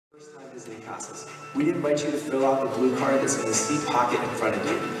visiting Casas, we'd invite you to fill out the blue card that's in the seat pocket in front of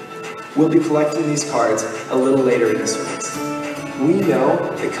you. We'll be collecting these cards a little later in the service. We know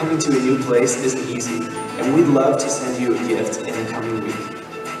that coming to a new place isn't easy, and we'd love to send you a gift in the coming week.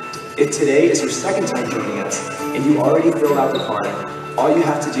 If today is your second time joining us, and you already filled out the card, all you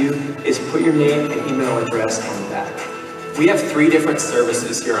have to do is put your name and email address on the back. We have 3 different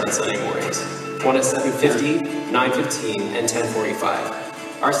services here on Sunday mornings. One at 7:50, 9:15, and 10:45.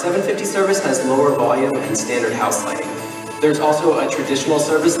 Our 7:50 service has lower volume and standard house lighting. There's also a traditional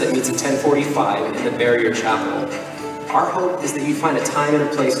service that meets at 10:45 in the Barrier Chapel. Our hope is that you find a time and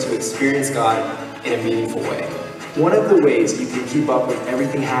a place to experience God in a meaningful way. One of the ways you can keep up with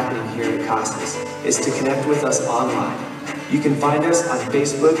everything happening here at Casas is to connect with us online. You can find us on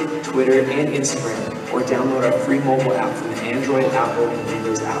Facebook, Twitter, and Instagram, or download our free mobile app from the Android, Apple, and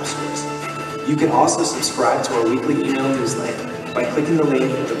Windows app stores. You can also subscribe to our weekly email newsletter by clicking the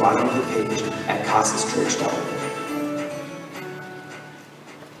link at the bottom of the page at casaschurch.org.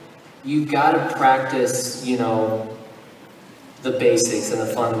 You gotta practice, the basics and the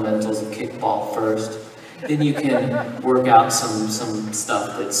fundamentals of kickball first. Then you can work out some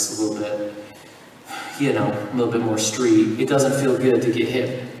stuff that's a little bit more street. It doesn't feel good to get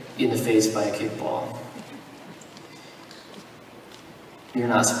hit in the face by a kickball. You're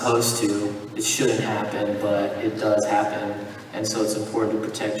not supposed to. It shouldn't happen, but it does happen. And so it's important to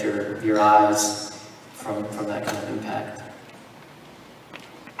protect your eyes from that kind of impact.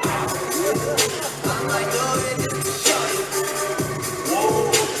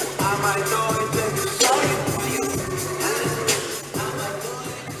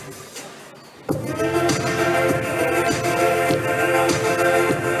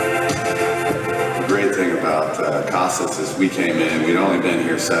 Casas, as we came in, we'd only been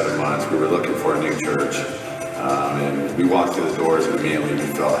here 7 months. We were looking for a new church, and we walked through the doors and immediately we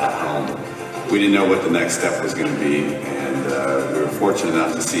felt at home. We didn't know what the next step was going to be, and we were fortunate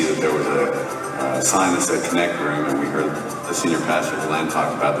enough to see that there was a sign that said Connect Room, and we heard the senior pastor Glenn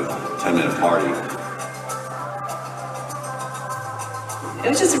talk about the 10-minute party. It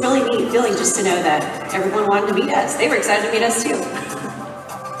was just a really neat feeling just to know that everyone wanted to meet us. They were excited to meet us too.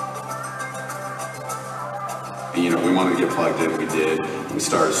 We wanted to get plugged in. We did. We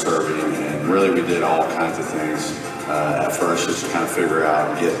started serving, and really we did all kinds of things at first just to kind of figure out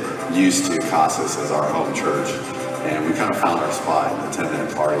and get used to Casas as our home church. And we kind of found our spot in the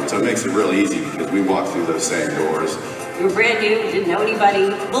 10-minute party. So it makes it real easy because we walked through those same doors. We were brand new. We didn't know anybody.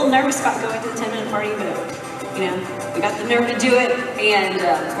 A little nervous about going to the 10-minute party, but we got the nerve to do it. And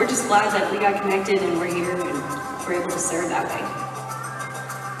we're just glad that we got connected and we're here and we're able to serve that way.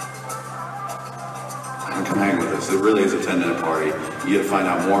 Come hang with us. It really is a 10-minute party. You get to find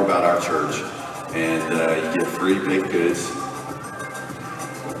out more about our church, and you get free baked goods.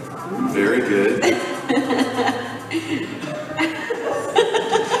 Very good.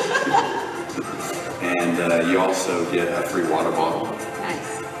 And you also get a free water bottle.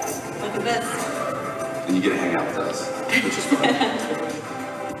 Nice. Look at this. And you get to hang out with us, which is fun.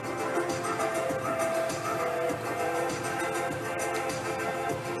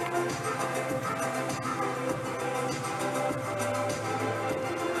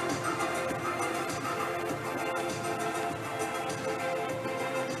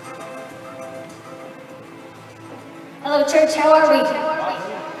 Hello, church. How are we?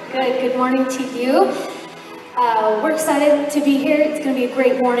 Good morning to you. We're excited to be here. It's going to be a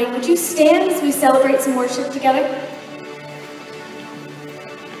great morning. Would you stand as we celebrate some worship together?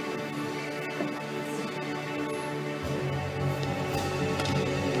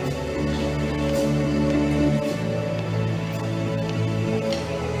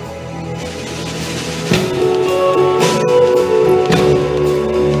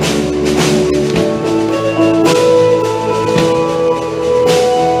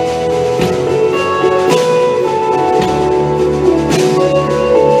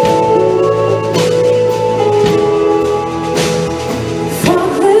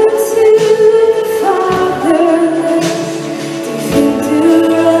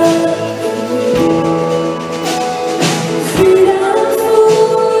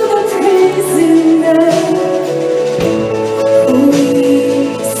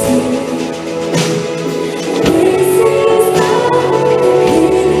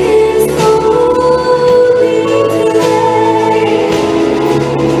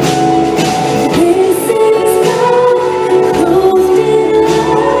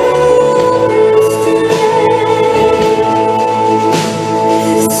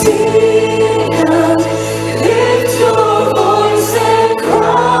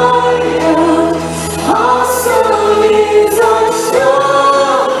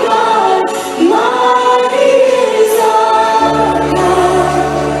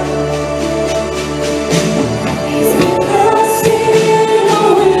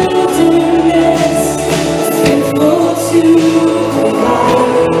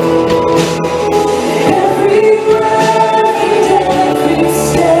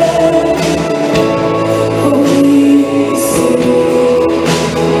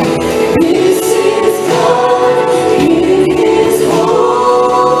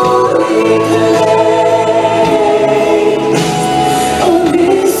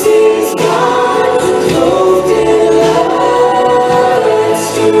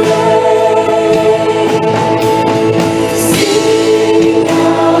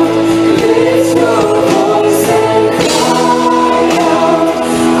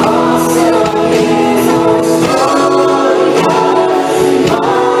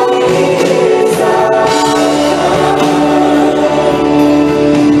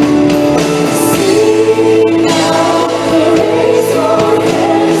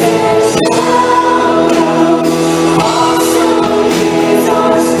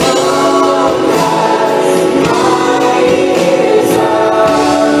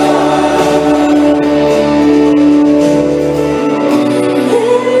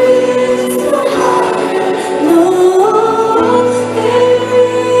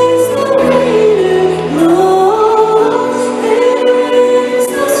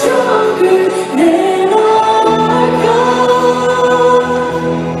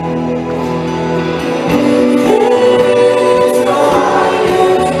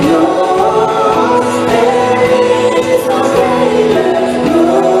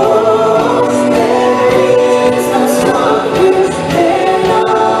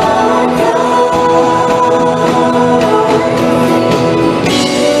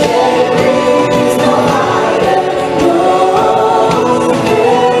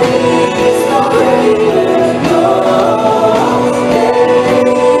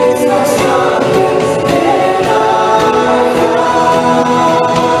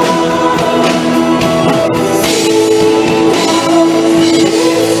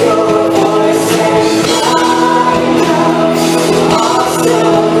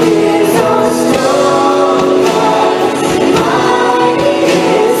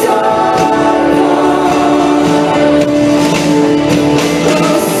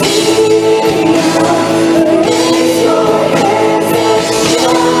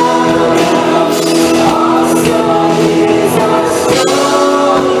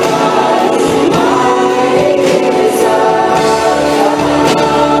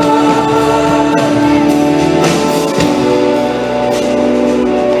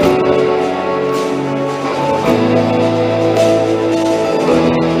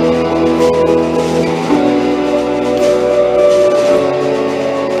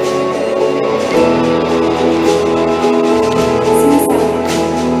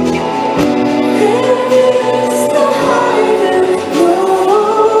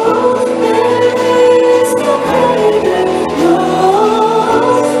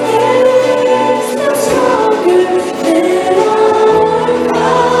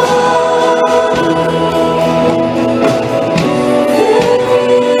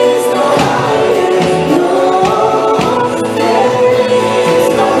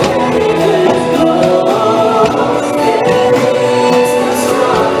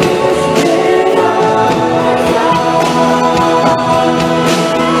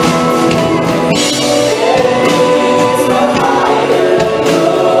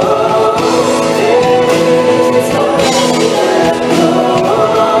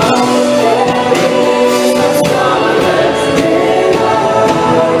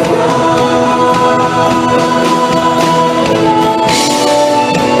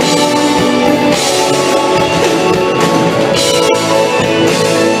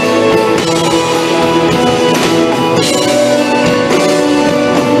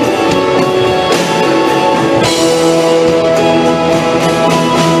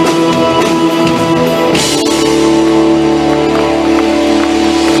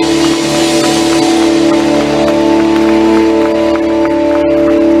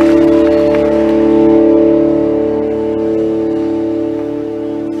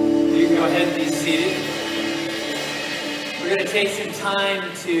 seated. We're going to take some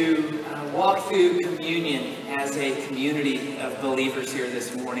time to walk through communion as a community of believers here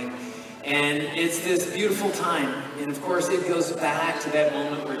this morning. And it's this beautiful time. And of course, it goes back to that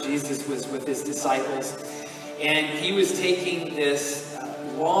moment where Jesus was with his disciples. And he was taking this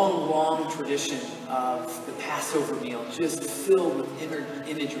long tradition of the Passover meal, just filled with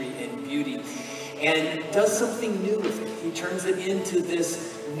imagery and beauty, and does something new with it. He turns it into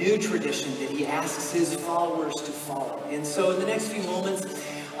this new tradition that he asks his followers to follow. And so in the next few moments,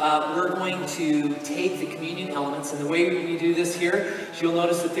 we're going to take the communion elements, and the way we do this here is you'll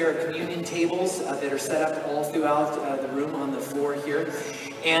notice that there are communion tables that are set up all throughout the room on the floor here.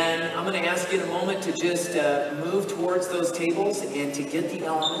 And I'm going to ask you in a moment to just move towards those tables and to get the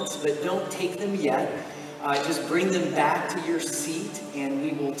elements, but don't take them yet. Just bring them back to your seat, and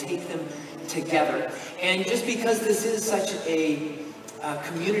we will take them together. And just because this is such a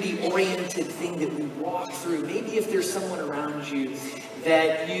community-oriented thing that we walk through, maybe if there's someone around you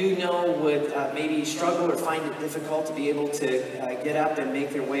that you know would maybe struggle or find it difficult to be able to get up and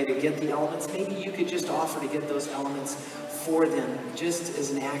make their way to get the elements, maybe you could just offer to get those elements for them, just as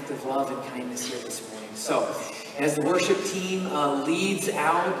an act of love and kindness here this morning. So, as the worship team leads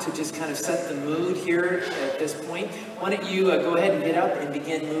out to just kind of set the mood here at this point, why don't you go ahead and get up and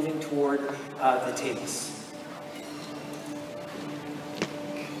begin moving toward the tables.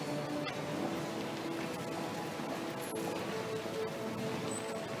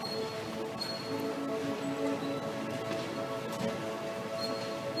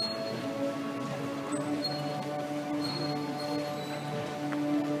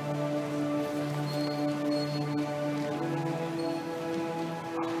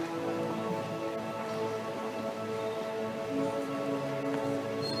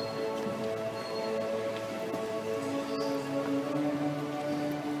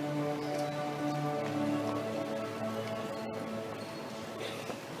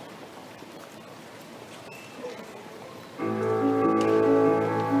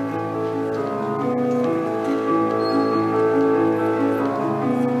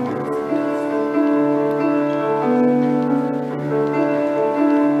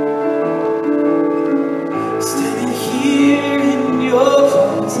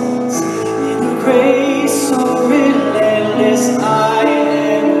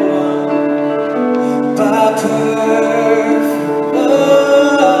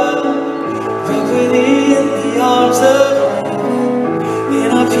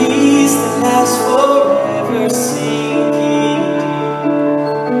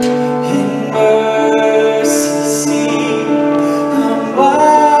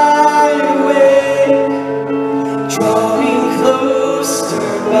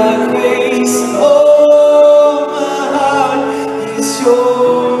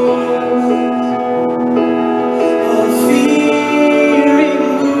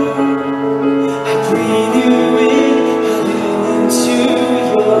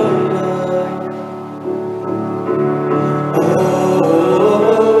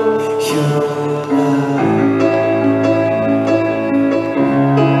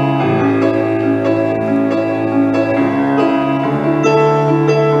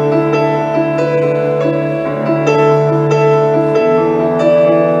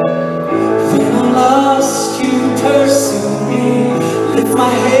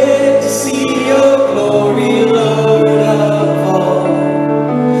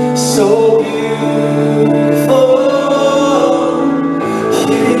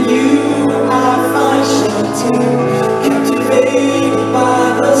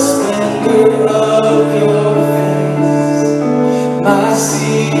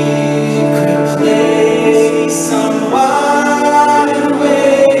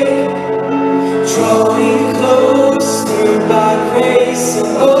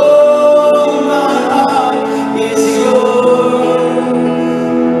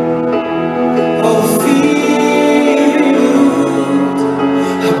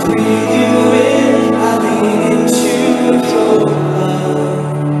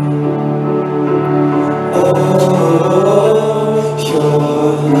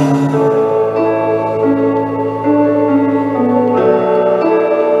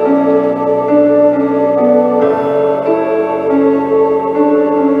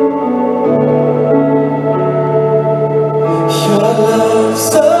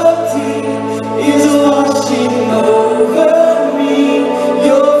 Is washing over me,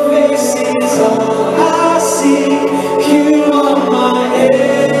 your face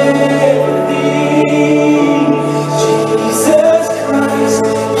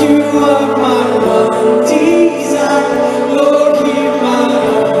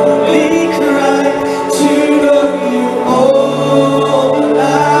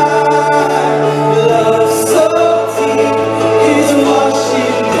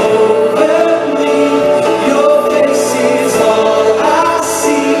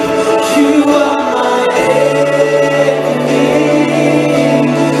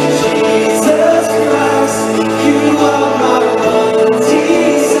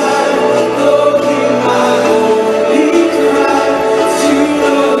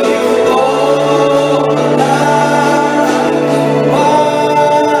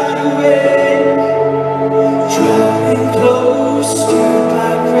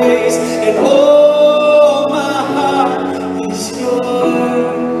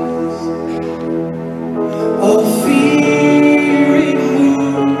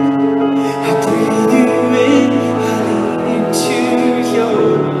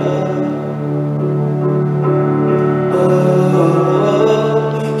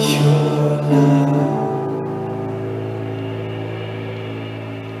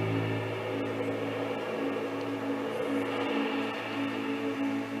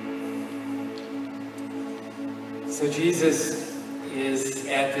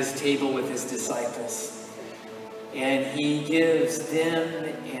at this table with his disciples. And he gives them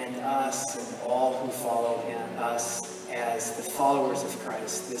and us and all who follow him, us as the followers of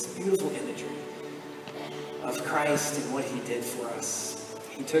Christ, this beautiful imagery of Christ and what he did for us.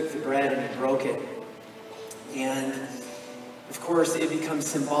 He took the bread and he broke it. And of course, it becomes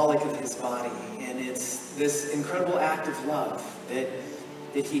symbolic of his body. And it's this incredible act of love that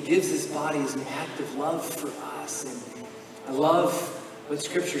he gives his body as an act of love for us. And I love what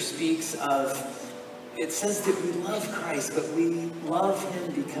Scripture speaks of. It says that we love Christ, but we love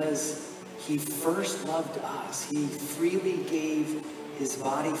him because he first loved us. He freely gave his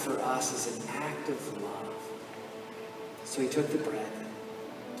body for us as an act of love. So he took the bread,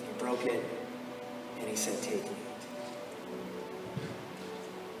 he broke it, and he said, "Take and eat."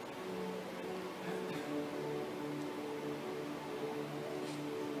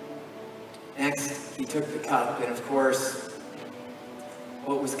 Next, he took the cup, and of course,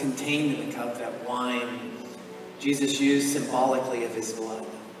 what was contained in the cup, that wine, Jesus used symbolically of his blood.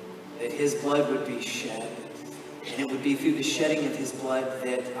 That his blood would be shed. And it would be through the shedding of his blood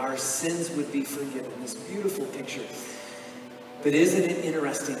that our sins would be forgiven. This beautiful picture. But isn't it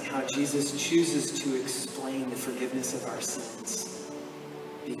interesting how Jesus chooses to explain the forgiveness of our sins?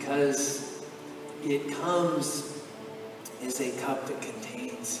 Because it comes as a cup that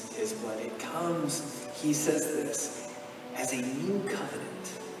contains his blood. It comes, he says this, as a new covenant.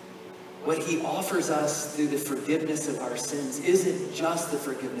 What he offers us through the forgiveness of our sins isn't just the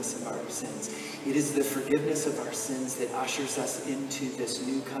forgiveness of our sins. It is the forgiveness of our sins that ushers us into this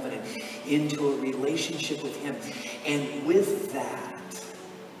new covenant, into a relationship with him. And with that,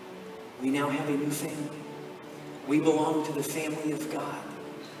 we now have a new family. We belong to the family of God.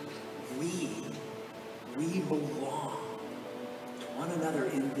 We belong to one another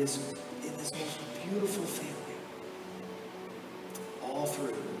in this most beautiful family. All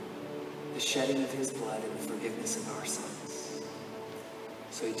through the shedding of his blood and the forgiveness of our sins.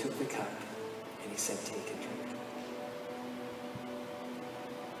 So he took the cup and he said, "Take and drink."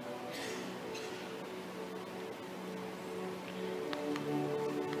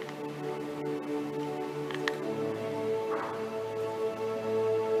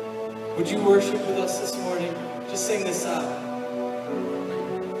 Would you worship with us this morning? Just sing this out.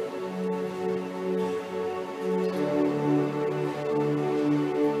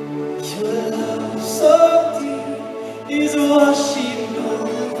 So deep is washing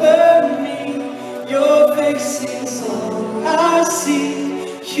over me. Your face is all I see.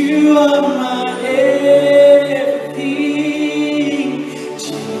 You are my everything.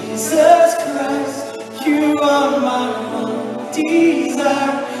 Jesus Christ, you are my one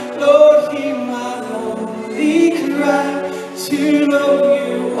desire. Lord, hear my lonely cry to know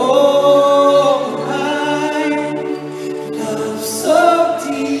you all my love so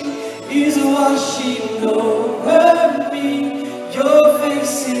deep is washing over me. Your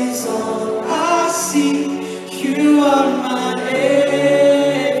face is all I see. You are my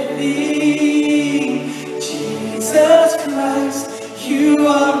everything. Jesus Christ, you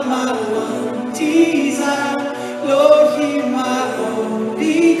are my one desire. Lord, hear my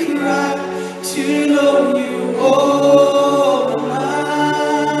only cry to know you all my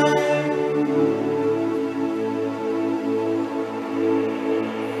life.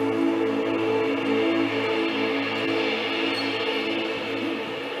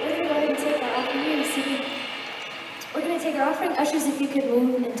 Offering. Ushers, if you could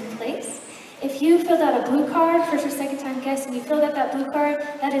move into place. If you filled out a blue card, first or second time guest, and you filled out that blue card,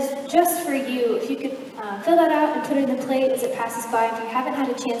 that is just for you. If you could fill that out and put it in the plate as it passes by. If you haven't had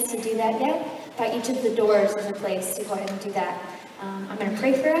a chance to do that yet, by each of the doors there's a place to go ahead and do that. I'm going to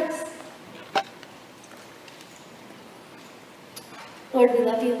pray for us. Lord, we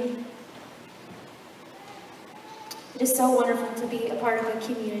love you. It is so wonderful to be a part of a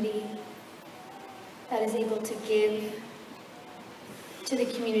community that is able to give to the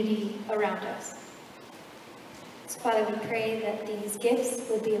community around us. So Father, we pray that these gifts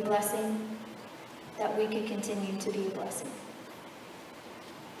would be a blessing, that we could continue to be a blessing.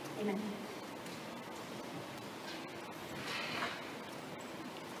 Amen.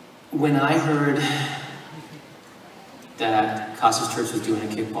 When I heard that Casas Church was doing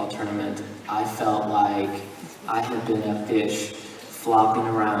a kickball tournament, I felt like I had been a fish flopping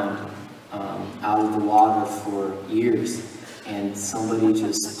around out of the water for years. And somebody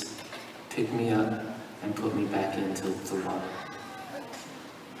just picked me up and put me back into the water.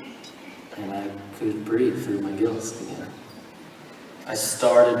 And I could breathe through my gills again. I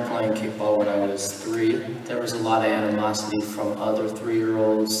started playing kickball when I was 3. There was a lot of animosity from other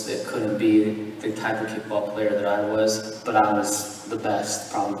 3-year-olds that couldn't be the type of kickball player that I was, but I was the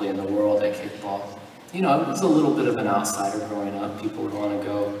best probably in the world at kickball. You know, I was a little bit of an outsider growing up. People would want to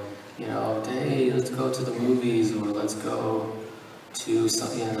go, you know, hey, let's go to the movies or let's go to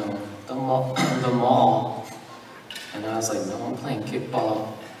some, you know, the mall. And I was like, no, I'm playing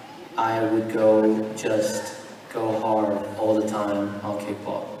kickball. I would just go hard all the time on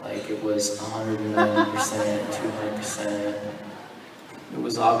kickball. Like it was 190%, 200%. It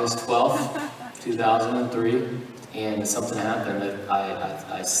was August 12th, 2003, and something happened that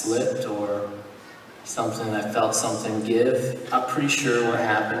I slipped or something, I felt something give. I'm pretty sure what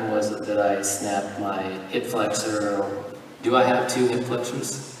happened was that I snapped my hip flexor. Do I have 2 hip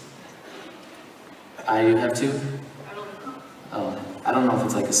flexors? I do have 2? Oh, I don't know if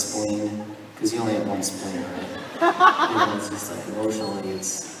it's like a spleen, because you only have 1 spleen, right? You know, it's just like emotionally,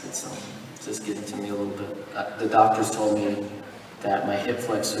 it's just getting to me a little bit. The doctors told me that my hip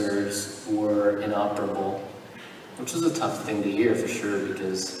flexors were inoperable, which was a tough thing to hear for sure,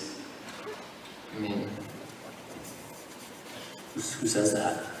 because, I mean, who says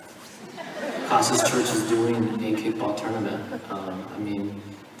that? Casas Church is doing a kickball tournament. I mean,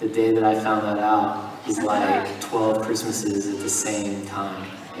 the day that I found that out was like 12 Christmases at the same time.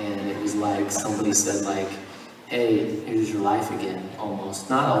 And it was like somebody said like, hey, here's your life again, almost.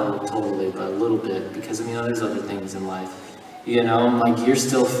 Not all totally, but a little bit, because I mean, there's other things in life. You know, my gear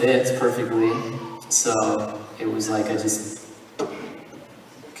still fits perfectly. So it was like I just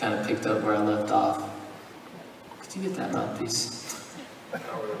kind of picked up where I left off. Could you get that mouthpiece?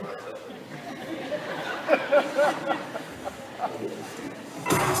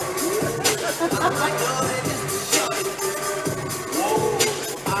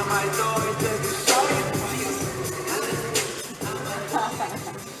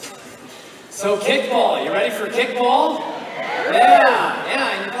 So kickball, you ready for kickball?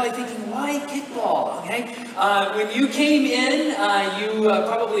 Yeah, and you're probably thinking, why kickball, okay? When you came in, you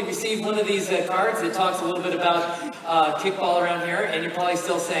probably received one of these cards that talks a little bit about kickball around here, and you're probably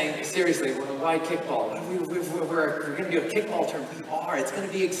still saying, seriously, why kickball? We're going to do a kickball tournament. We are. It's going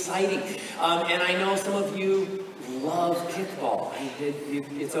to be exciting. And I know some of you love kickball.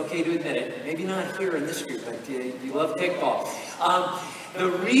 It's okay to admit it. Maybe not here in this group, but you love kickball. The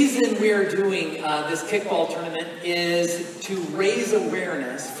reason we're doing this kickball tournament is to raise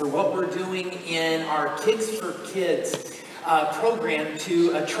awareness for what we're doing in our Kicks for Kids program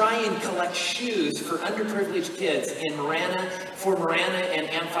to try and collect shoes for underprivileged kids in Marana and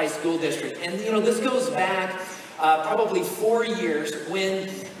Amphi School District. And you know, this goes back probably 4 years when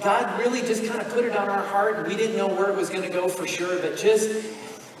God really just kind of put it on our heart. We didn't know where it was going to go for sure, but just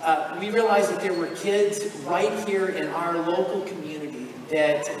we realized that there were kids right here in our local community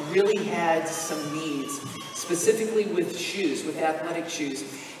that really had some needs, specifically with shoes, with athletic shoes.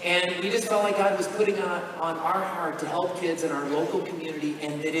 And we just felt like God was putting on our heart to help kids in our local community,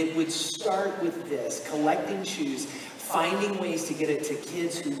 and that it would start with this, collecting shoes, finding ways to get it to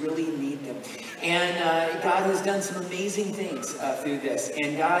kids who really need them. And God has done some amazing things through this.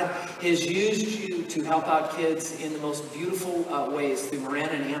 And God has used you to help out kids in the most beautiful ways through Marana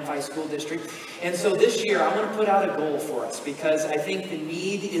and Amphi School District. And so this year, I want to put out a goal for us, because I think the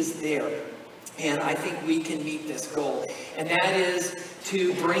need is there. And I think we can meet this goal. And that is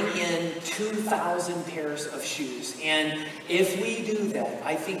to bring in 2,000 pairs of shoes. And if we do that,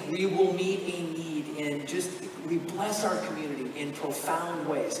 I think we will meet a need in we bless our community in profound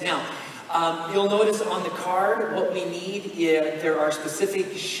ways. Now, you'll notice on the card what we need. There are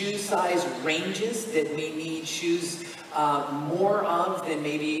specific shoe size ranges that we need shoes more of than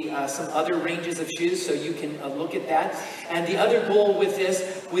maybe some other ranges of shoes, so you can look at that. And the other goal with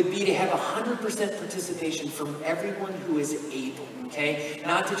this would be to have 100% participation from everyone who is able, okay?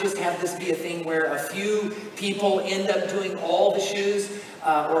 Not to just have this be a thing where a few people end up doing all the shoes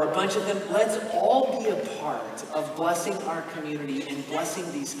or a bunch of them. Let's all be a part of blessing our community and blessing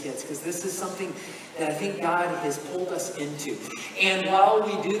these kids, because this is something that I think God has pulled us into. And while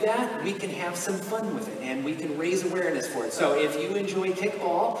we do that, we can have some fun with it, and we can raise awareness for it. So if you enjoy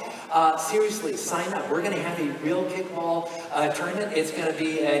kickball, seriously, sign up. We're going to have a real kickball tournament. It's going to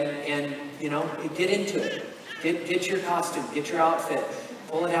be, and you know, get into it. Get your costume, get your outfit,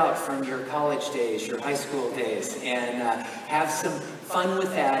 pull it out from your college days, your high school days, and have some fun with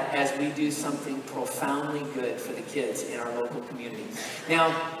that as we do something profoundly good for the kids in our local community.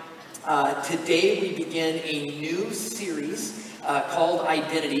 Now, today we begin a new series called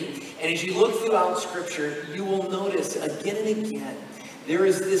Identity. And as you look throughout Scripture, you will notice again and again, there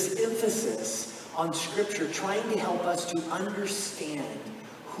is this emphasis on Scripture trying to help us to understand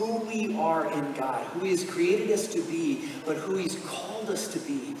who we are in God, who He has created us to be, but who He's called us to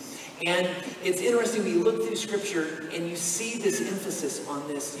be. And it's interesting when you look through Scripture and you see this emphasis on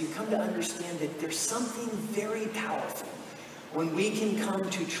this, you come to understand that there's something very powerful when we can come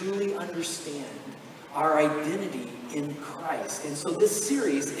to truly understand our identity in Christ. And so this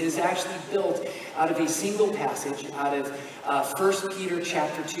series is actually built out of a single passage, out of 1 Peter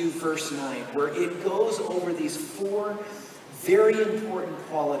chapter 2, verse 9, where it goes over these 4 very important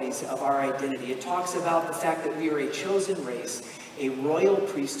qualities of our identity. It talks about the fact that we are a chosen race, a royal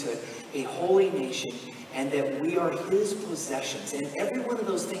priesthood, a holy nation, and that we are His possessions. And every one of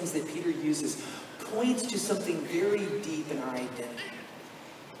those things that Peter uses points to something very deep in our identity.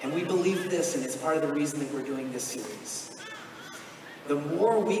 And we believe this, and it's part of the reason that we're doing this series. The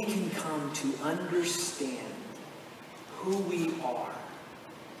more we can come to understand who we are,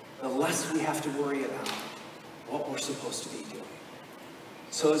 the less we have to worry about what we're supposed to be doing.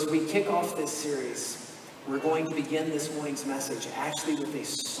 So as we kick off this series, we're going to begin this morning's message actually with a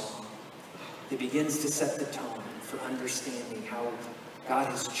song that begins to set the tone for understanding how God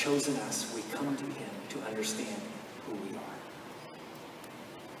has chosen us. We come to Him to understand who we are.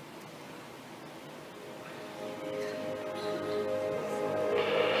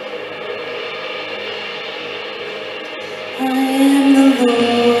 I am the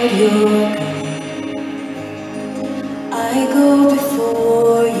Lord your God. I go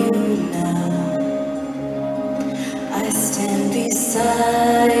before you now. I stand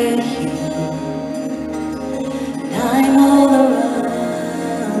beside you. And I'm all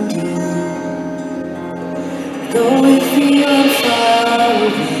around you. Though we feel far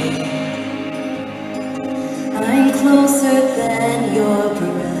away, I'm closer than your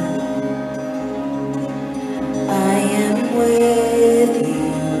breath. I am with you,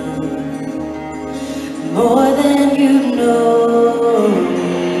 more than you know.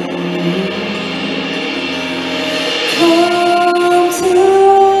 Come to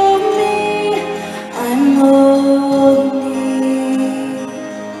me, I'm all you need.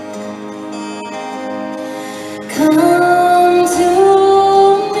 Come to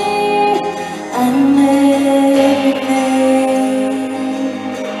me, I'm everything.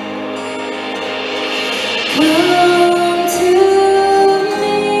 Come to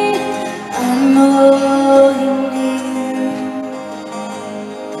me, I'm all you need.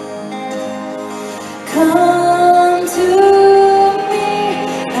 Come to me,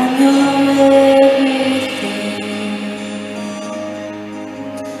 I'm your everything.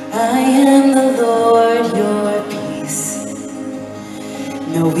 I am the Lord your peace.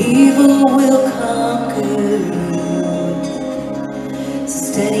 No evil will conquer you.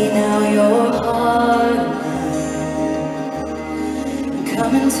 Steady now your heart.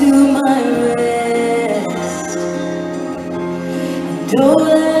 Come into my rest. And don't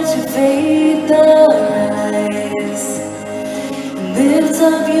let your faith arise. And lift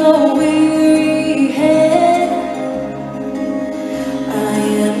up your weary head. I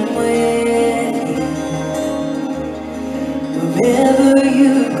am with you wherever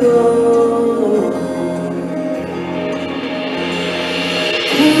you go.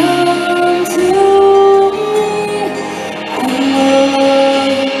 Come to me, I'm all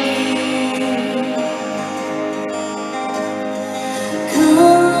you need.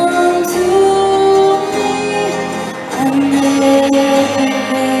 Come to me, I'm everything.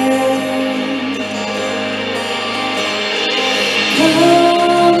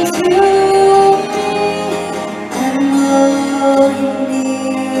 Come to me, I'm all you need.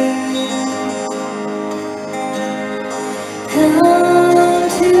 Come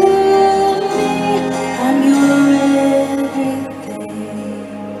to me, I'm your everything.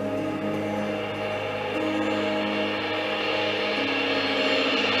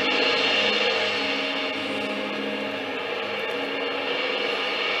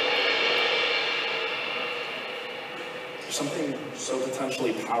 There's something so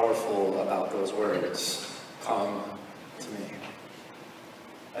potentially powerful about those words, come to me.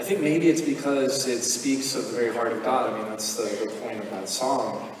 I think maybe it's because it speaks of the very heart of God. I mean, that's the point of that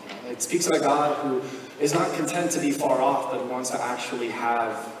song. It speaks of a God who is not content to be far off, but who wants to actually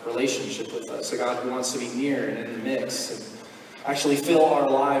have relationship with us. A God who wants to be near and in the mix and actually fill our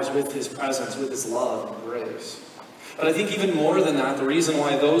lives with His presence, with His love and grace. But I think even more than that, the reason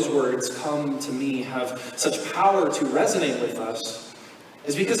why those words, come to me, have such power to resonate with us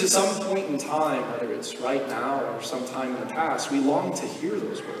is because at some point in time, whether it's right now or sometime in the past, we long to hear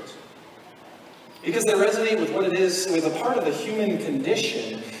those words. Because they resonate with what it is, with a part of the human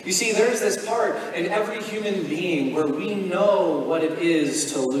condition. You see, there's this part in every human being where we know what it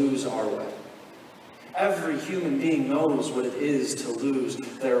is to lose our way. Every human being knows what it is to lose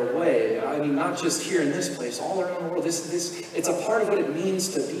their way. I mean, not just here in this place, all around the world. It's a part of what it means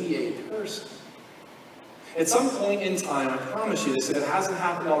to be a person. At some point in time, I promise you this, if it hasn't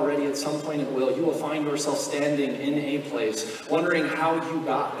happened already, at some point it will, you will find yourself standing in a place, wondering how you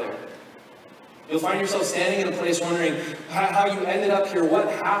got there. You'll find yourself standing in a place wondering how you ended up here, what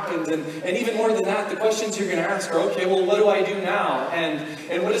happened, and even more than that, the questions you're going to ask are, okay, well, what do I do now?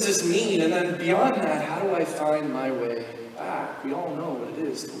 And what does this mean? And then beyond that, how do I find my way back? We all know what it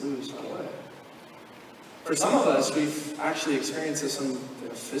is to lose our way. For some of us, we've actually experienced this in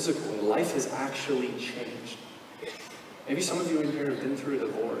a physical way. Life has actually changed. Maybe some of you in here have been through a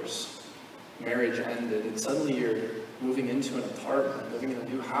divorce. Marriage ended, and suddenly you're moving into an apartment, living in a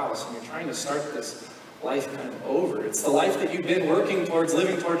new house, and you're trying to start this life kind of over. It's the life that you've been working towards,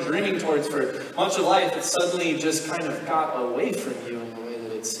 living towards, dreaming towards for much of life that suddenly just kind of got away from you in the way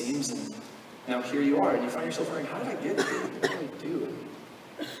that it seems, and now here you are, and you find yourself wondering, how did I get here? What do I do?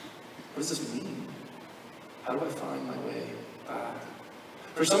 What does this mean? How do I find my way back?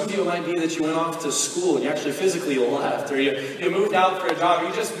 For some of you, it might be that you went off to school and you actually physically left, or you moved out for a job, or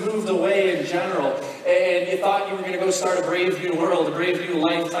you just moved away in general, and you thought you were going to go start a brave new world, a brave new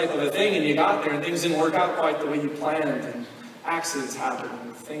life type of a thing, and you got there and things didn't work out quite the way you planned, and accidents happened,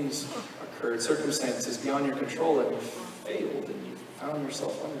 and things occurred, circumstances beyond your control, and you failed, and you found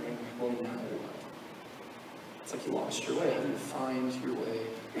yourself wondering, well, now what? It's like you lost your way. How do you find your way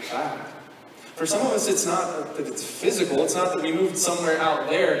back? For some of us, it's not that it's physical. It's not that we moved somewhere out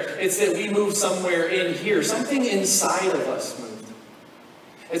there. It's that we moved somewhere in here. Something inside of us moved.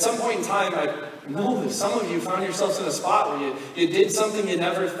 At some point in time, I know this. Some of you found yourselves in a spot where you did something you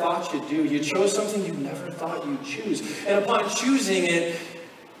never thought you'd do. You chose something you never thought you'd choose. And upon choosing it,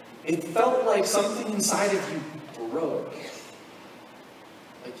 it felt like something inside of you broke.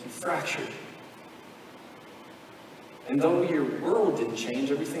 Like you fractured. And though your world didn't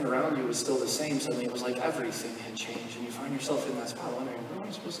change, everything around you was still the same. Suddenly it was like everything had changed. And you find yourself in that spot wondering, what am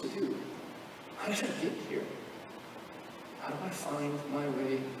I supposed to do? How did I get here? How do I find my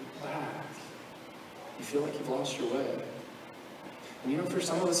way back? You feel like you've lost your way. And you know, for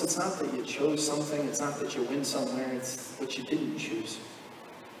some of us, it's not that you chose something. It's not that you went somewhere. It's what you didn't choose.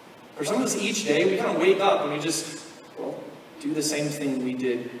 For some of us, each day, we kind of wake up and we just, do the same thing we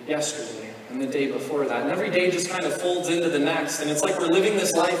did yesterday and the day before that. And every day just kind of folds into the next. And it's like we're living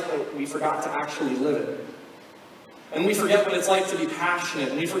this life, but we forgot to actually live it. And we forget what it's like to be passionate.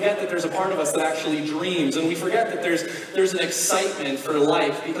 And we forget that there's a part of us that actually dreams. And we forget that there's an excitement for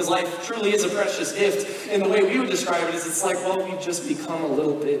life. Because life truly is a precious gift. And the way we would describe it is it's like, well, we've just become a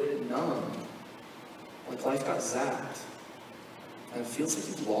little bit numb. Like life got zapped. And it feels like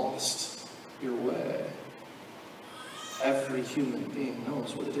you've lost your way. Every human being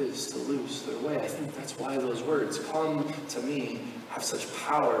knows what it is to lose their way. I think that's why those words, come to me, have such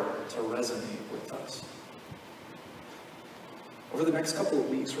power to resonate with us. Over the next couple of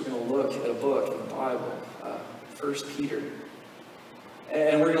weeks, we're going to look at a book in the Bible, 1 Peter.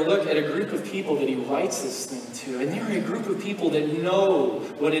 And we're going to look at a group of people that he writes this thing to. And they're a group of people that know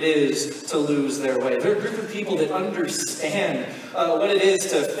what it is to lose their way. They're a group of people that understand what it is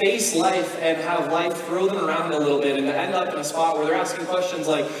to face life and have life throw them around a little bit and to end up in a spot where they're asking questions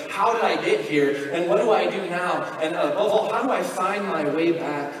like, how did I get here? And what do I do now? And above all, how do I find my way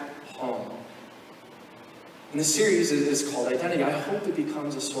back home? And this series is called Identity. I hope it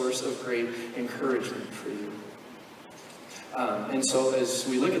becomes a source of great encouragement for you. And so as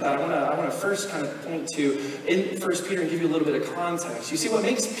we look at that, I want to first kind of point to in 1 Peter and give you a little bit of context. You see, what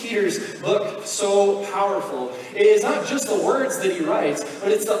makes Peter's book so powerful is not just the words that he writes,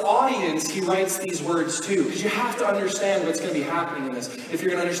 but it's the audience he writes these words to. Because you have to understand what's going to be happening in this if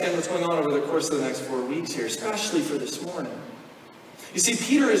you're going to understand what's going on over the course of the next 4 weeks here, especially for this morning. You see,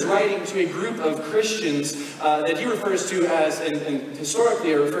 Peter is writing to a group of Christians that he refers to as, and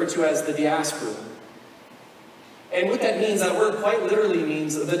historically are referred to as the diaspora. And what that means, that word quite literally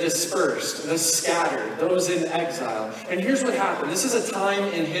means the dispersed, the scattered, those in exile. And here's what happened. This is a time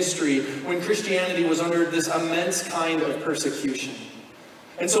in history when Christianity was under this immense kind of persecution.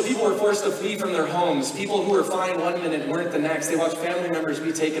 And so people were forced to flee from their homes. People who were fine one minute weren't the next. They watched family members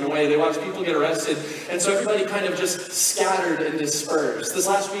be taken away. They watched people get arrested. And so everybody kind of just scattered and dispersed. This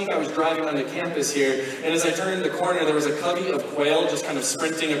last week I was driving onto campus here, and as I turned the corner, there was a covey of quail just kind of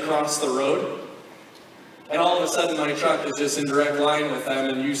sprinting across the road. And all of a sudden, my truck is just in direct line with them,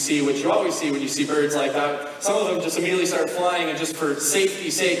 and you see what you always see when you see birds like that. Some of them just immediately start flying, and just for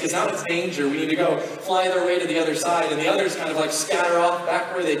safety's sake, because now it's danger, we need to go fly their way to the other side, and the others kind of like scatter off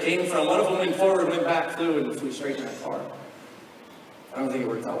back where they came from. One of them went forward, went back, flew straight in that car. I don't think it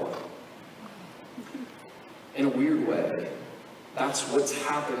worked out well. in a weird way. That's what's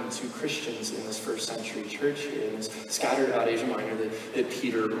happened to Christians in this first century church here, in this scattered about Asia Minor that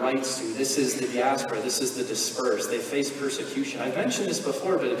Peter writes to. This is the diaspora, this is the dispersed. They face persecution. I've mentioned this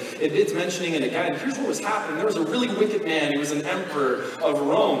before, but it's mentioning it again. Here's what was happening. There was a really wicked man. He was an emperor of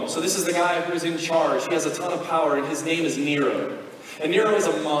Rome. So this is the guy who is in charge. He has a ton of power, and his name is Nero. And Nero is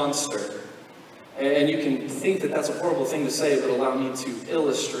a monster. And you can think that that's a horrible thing to say, but allow me to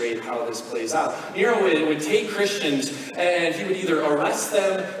illustrate how this plays out. Nero would take Christians and he would either arrest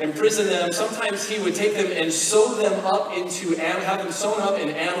them, imprison them. Sometimes he would take them and sew them up have them sewn up in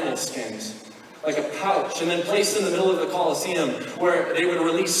animal skins, like a pouch, and then placed in the middle of the Colosseum, where they would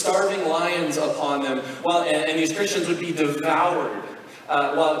release starving lions upon them, and these Christians would be devoured.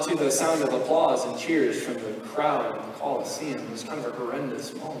 While to the sound of applause and cheers from the crowd in the Colosseum. It was kind of a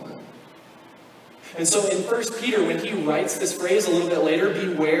horrendous moment. And so in 1 Peter, when he writes this phrase a little bit later,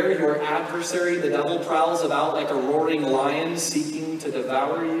 beware your adversary, the devil prowls about like a roaring lion seeking to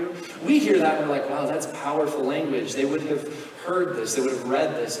devour you. We hear that and we're like, wow, that's powerful language. They would have heard this, they would have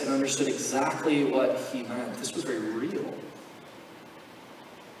read this and understood exactly what he meant. This was very real.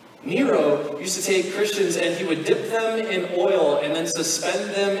 Nero used to take Christians and he would dip them in oil and then suspend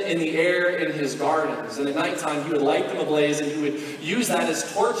them in the air in his gardens. And at nighttime he would light them ablaze and he would use that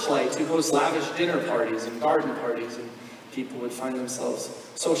as torchlight to host lavish dinner parties and garden parties. And people would find themselves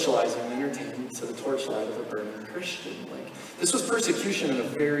socializing and entertained to the torchlight of a burning Christian. Like, this was persecution in a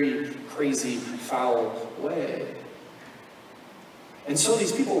very crazy, foul way. And so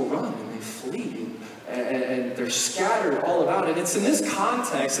these people run and they flee. And they're scattered all about. And it's in this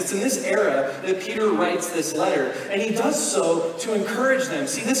context, it's in this era that Peter writes this letter. And he does so to encourage them.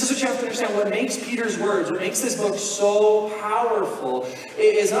 See, this is what you have to understand. What makes Peter's words, what makes this book so powerful,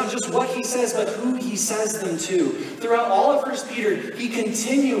 is not just what he says, but who he says them to. Throughout all of 1 Peter, he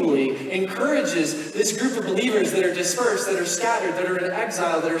continually encourages this group of believers that are dispersed, that are scattered, that are in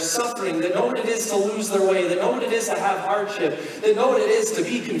exile, that are suffering, that know what it is to lose their way, that know what it is to have hardship, that know what it is to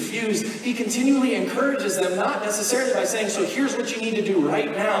be confused. He continually encourages them, not necessarily by saying, so here's what you need to do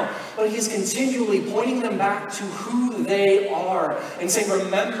right now, but he's continually pointing them back to who they are and saying,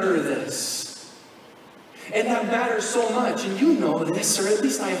 remember this. And that matters so much, and you know this, or at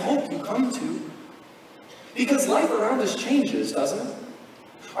least I hope you come to, because life around us changes, doesn't it?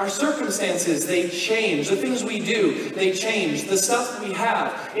 Our circumstances, they change. The things we do, they change. The stuff we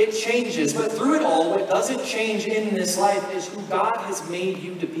have, it changes. But through it all, what doesn't change in this life is who God has made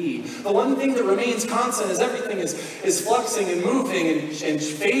you to be. The one thing that remains constant as everything is fluxing and moving and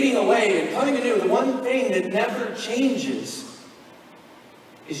fading away and coming anew. The one thing that never changes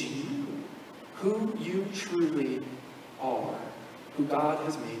is you. Who you truly are. Who God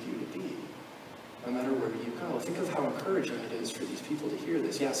has made you to be. No matter where you go. Think of how encouraging it is for these people to hear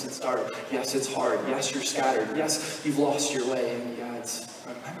this. Yes, it's dark. Yes, it's hard. Yes, you're scattered. Yes, you've lost your way. And yeah, it's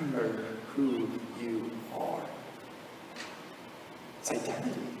remember who you are. It's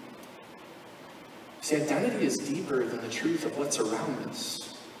identity. See, identity is deeper than the truth of what's around us.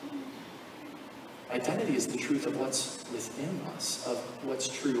 Identity is the truth of what's within us, of what's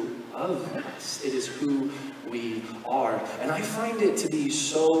true of us. It is who we are. And I find it to be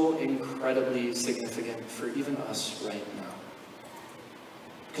so incredibly significant for even us right now.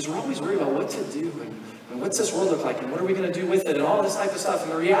 Because we're always worried about what to do and what's this world look like and what are we going to do with it and all this type of stuff.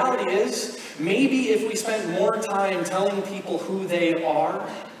 And the reality is, maybe if we spent more time telling people who they are,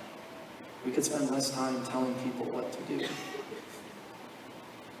 we could spend less time telling people what to do.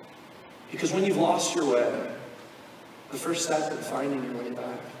 Because when you've lost your way, the first step in finding your way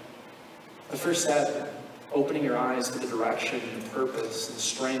back, the first step opening your eyes to the direction and the purpose and the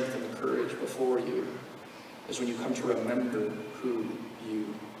strength and the courage before you is when you come to remember who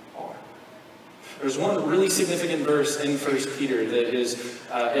you are. There's one really significant verse in 1 Peter that is,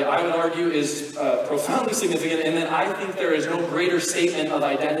 I would argue, is profoundly significant, and that I think there is no greater statement of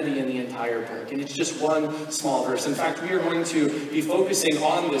identity in the entire book. And it's just one small verse. In fact, we are going to be focusing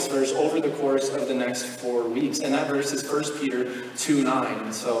on this verse over the course of the next 4 weeks. And that verse is 1 Peter 2:9.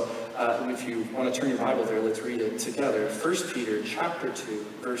 And so if you want to turn your Bible there, let's read it together. 1 Peter chapter 2,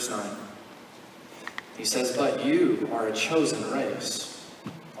 verse 9. He says, "But you are a chosen race,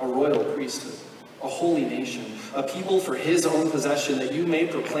 a royal priesthood, a holy nation, a people for his own possession, that you may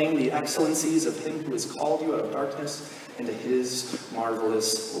proclaim the excellencies of him who has called you out of darkness into his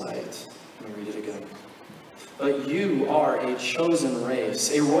marvelous light." Let me read it again. "But you are a chosen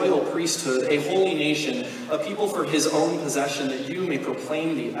race, a royal priesthood, a holy nation, a people for his own possession, that you may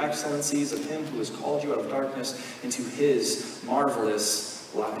proclaim the excellencies of him who has called you out of darkness into his marvelous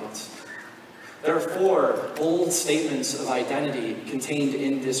light." There are 4 bold statements of identity contained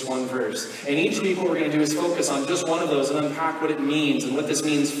in this one verse. And each week what we're going to do is focus on just one of those and unpack what it means and what this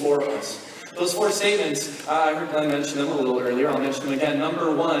means for us. Those 4 statements, I heard Glenn mention them a little earlier. I'll mention them again.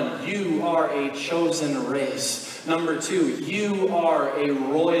 Number 1, you are a chosen race. Number 2, you are a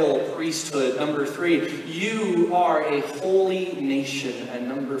royal priesthood. Number 3, you are a holy nation. And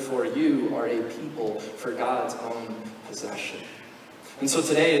number 4, you are a people for God's own possession. And so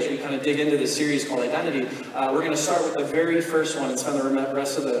today, as we kind of dig into this series called Identity, we're going to start with the very first one and spend the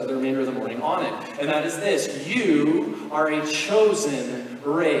rest of the remainder of the morning on it. And that is this: you are a chosen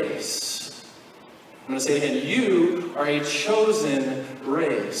race. I'm going to say it again. You are a chosen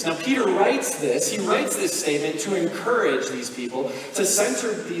race. Now, Peter writes this. He writes this statement to encourage these people, to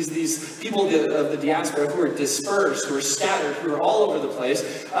center these people of the diaspora who are dispersed, who are scattered, who are all over the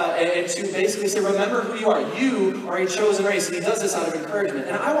place, and to basically say, remember who you are. You are a chosen race. And he does this out of encouragement.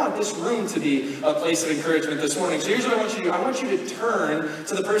 And I want this room to be a place of encouragement this morning. So here's what I want you to do. I want you to turn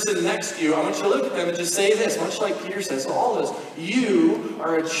to the person next to you. I want you to look at them and just say this, much like Peter says to all of us. You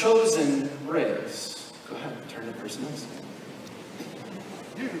are a chosen race. Go ahead, turn to the person next to you.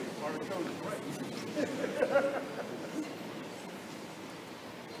 You are a chosen race.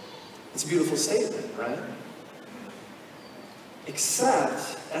 It's a beautiful statement, right?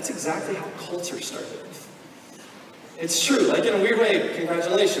 Except, that's exactly how culture started. It's true, like in a weird way,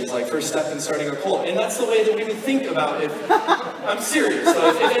 congratulations, like first step in starting a cult. And that's the way that we would think about it. I'm serious. So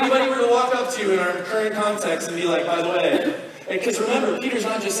if anybody were to walk up to you in our current context and be like, by the way, because remember, Peter's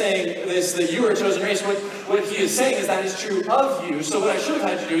not just saying this, that you are a chosen race. What he is saying is that is true of you. So what I should have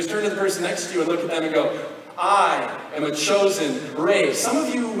had to do is turn to the person next to you and look at them and go, I am a chosen race. Some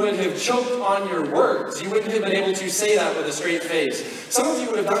of you would have choked on your words. You wouldn't have been able to say that with a straight face. Some of you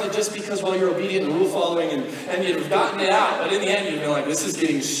would have done it just because, well, you're obedient and rule following and you'd have gotten it out. But in the end, you'd be like, this is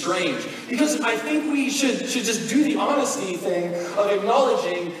getting strange. Because I think we should just do the honesty thing of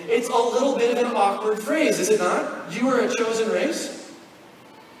acknowledging it's a little bit of an awkward phrase, is it not? You are a chosen race.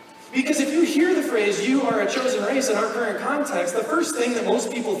 Because if you hear the phrase, you are a chosen race in our current context, the first thing that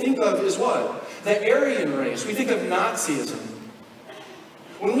most people think of is what? The Aryan race. We think of Nazism.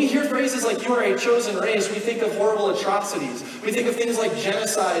 When we hear phrases like you are a chosen race, we think of horrible atrocities. We think of things like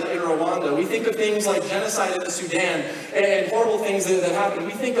genocide in Rwanda. We think of things like genocide in the Sudan and horrible things that happen.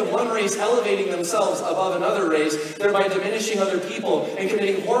 We think of one race elevating themselves above another race, thereby diminishing other people and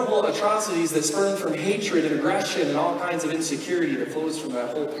committing horrible atrocities that spurn from hatred and aggression and all kinds of insecurity that flows from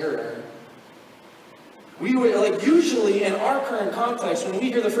that whole paradigm. We would, like, usually in our current context, when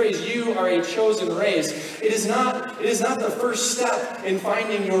we hear the phrase, you are a chosen race, it is not the first step in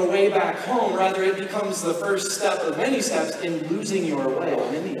finding your way back home. Rather, it becomes the first step of many steps in losing your way.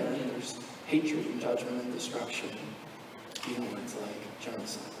 And in the end, there's hatred and judgment and destruction, even words like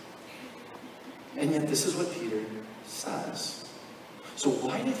genocide. And yet, this is what Peter says. So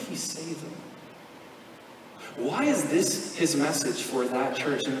why did he say them? Why is this his message for that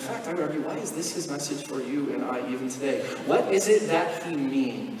church? And in fact, I would argue, why is this his message for you and I even today? What is it that he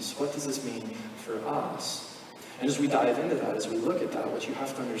means? What does this mean for us? And as we dive into that, as we look at that, what you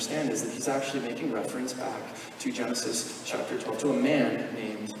have to understand is that he's actually making reference back to Genesis chapter 12, to a man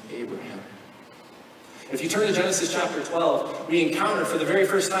named Abraham. If you turn to Genesis chapter 12, we encounter for the very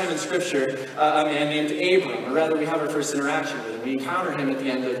first time in Scripture a man named Abram, or rather we have our first interaction with him. We encounter him at the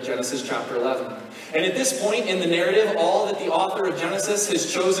end of Genesis chapter 11. And at this point in the narrative, all that the author of Genesis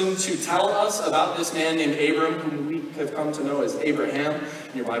has chosen to tell us about this man named Abram, whom we have come to know as Abraham,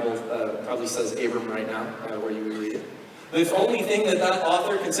 and your Bible probably says Abram right now, where you would read it. The only thing that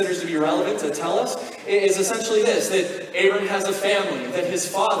author considers to be relevant to tell us is essentially this, that Abram has a family, that his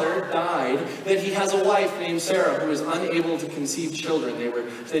father died, that he has a wife named Sarah who was unable to conceive children.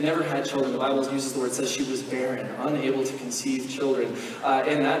 They never had children. The Bible uses the word, says she was barren, unable to conceive children.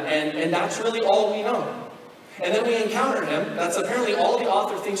 And that's really all we know. And then we encounter him. That's apparently all the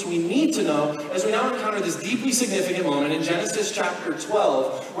author thinks we need to know, as we now encounter this deeply significant moment in Genesis chapter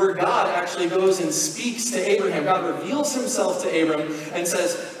 12, where God actually goes and speaks to Abraham. God reveals himself to Abram and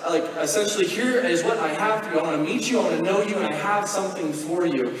says, like, essentially, here is what I have for you. I want to meet you, I want to know you, and I have something for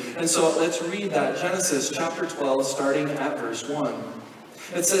you. And so let's read that. Genesis chapter 12, starting at verse 1.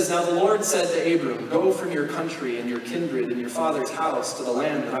 It says, Now the Lord said to Abram, Go from your country and your kindred and your father's house to the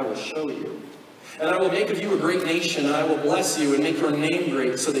land that I will show you. And I will make of you a great nation, and I will bless you and make your name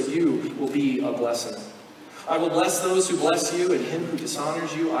great so that you will be a blessing. I will bless those who bless you, and him who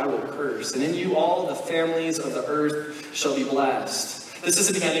dishonors you I will curse. And in you all the families of the earth shall be blessed. This is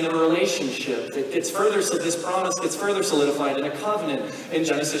the beginning of a relationship that gets further, so this promise gets further solidified in a covenant in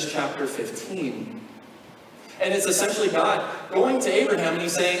Genesis chapter 15. And it's essentially God going to Abraham and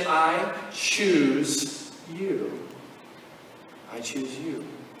he's saying, I choose you. I choose you.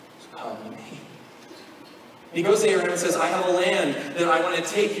 So come to me. And he goes to Abraham and says, I have a land that I want to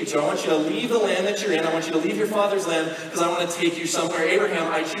take you to. I want you to leave the land that you're in. I want you to leave your father's land because I want to take you somewhere. Abraham,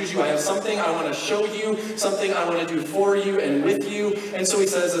 I choose you. I have something I want to show you, something I want to do for you and with you. And so he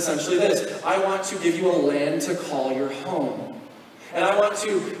says essentially this, I want to give you a land to call your home. And I want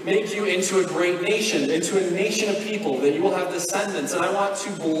to make you into a great nation, into a nation of people, that you will have descendants. And I want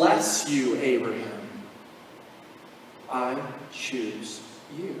to bless you, Abraham. I choose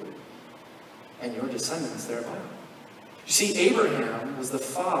you. And your descendants thereby. You see, Abraham was the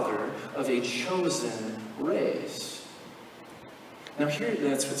father of a chosen race. Now here,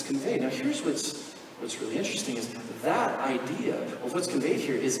 that's what's conveyed. Now here's what's really interesting is that idea of what's conveyed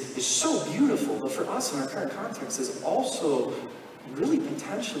here is so beautiful, but for us in our current context is also really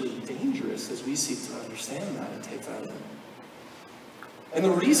potentially dangerous as we seek to understand that and take that in. And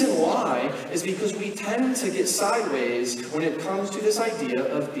the reason why is because we tend to get sideways when it comes to this idea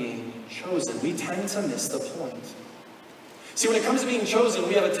of being chosen. We tend to miss the point. See, when it comes to being chosen,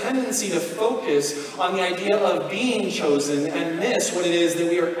 we have a tendency to focus on the idea of being chosen and miss what it is that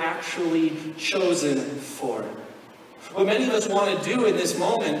we are actually chosen for. What many of us want to do in this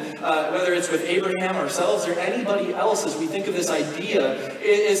moment, whether it's with Abraham ourselves or anybody else as we think of this idea,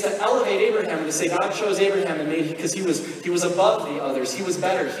 is to elevate Abraham and to say God chose Abraham and made because he was above the others. He was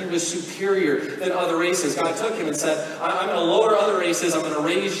better. He was superior than other races. God took him and said, I'm going to lower other races. I'm going to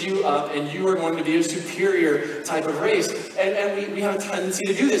raise you up and you are going to be a superior type of race. And we have a tendency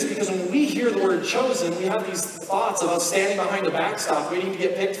to do this because when we hear the word chosen, we have these thoughts about standing behind a backstop waiting to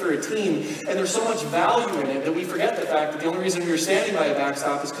get picked for a team. And there's so much value in it that we forget the fact that the only reason we were standing by a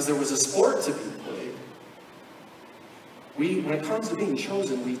backstop is because there was a sport to be played. When it comes to being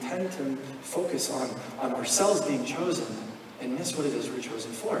chosen, we tend to focus on ourselves being chosen and miss what it is we're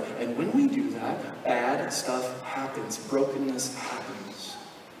chosen for. And when we do that, bad stuff happens. Brokenness happens.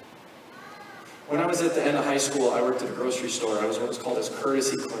 When I was at the end of high school, I worked at a grocery store. I was what was called as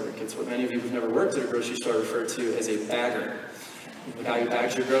courtesy clerk. It's what many of you who've never worked at a grocery store refer to as a bagger. The guy who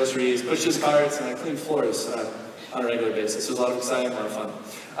bags your groceries, pushes carts, and I cleaned floors on a regular basis. It was a lot of exciting, a lot of fun.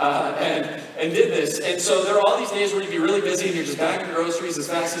 And did this. And so there are all these days where you'd be really busy and you're just bagging groceries as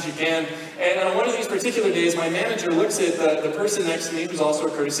fast as you can. And on one of these particular days, my manager looks at the person next to me, who's also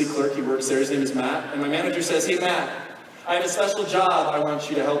a courtesy clerk. He works there. His name is Matt. And my manager says, hey, Matt, I have a special job I want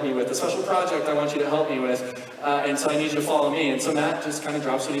you to help me with, a special project I want you to help me with, and so I need you to follow me. And so Matt just kind of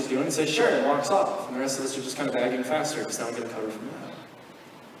drops what he's doing and says, sure, and walks off. And the rest of us are just kind of bagging faster because now I'm going to cover from Matt.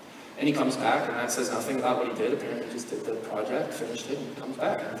 And he comes back, and Matt says nothing about what he did. Apparently he just did the project, finished it, and he comes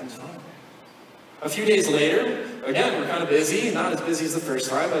back. Everything's fine. A few days later, again, we're kind of busy, not as busy as the first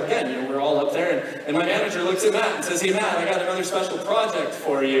time, but again, we're all up there, and my manager looks at Matt and says, hey, Matt, I got another special project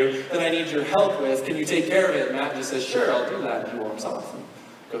for you that I need your help with. Can you take care of it? And Matt just says, sure, I'll do that. And he walks off and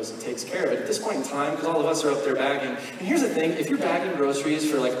goes and takes care of it. At this point in time, because all of us are up there bagging, and here's the thing, if you're bagging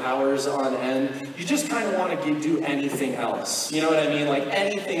groceries for like hours on end, you just kind of want to do anything else. You know what I mean? Like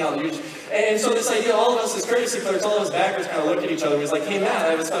anything else. And so this idea, all of us as courtesy clerks, all of us baggers kind of look at each other and he's like, hey Matt, I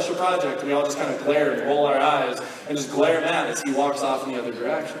have a special project. And we all just kind of glare and roll our eyes and just glare at Matt as he walks off in the other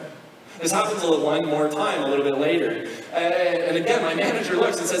direction. This happens one more time a little bit later. And again, my manager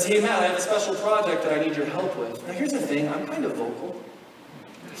looks and says, hey Matt, I have a special project that I need your help with. Now here's the thing, I'm kind of vocal.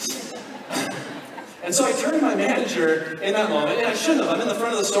 And so I turn to my manager in that moment, and I shouldn't have. I'm in the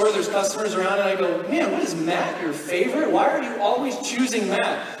front of the store, there's customers around, and I go, man, what is Matt your favorite? Why are you always choosing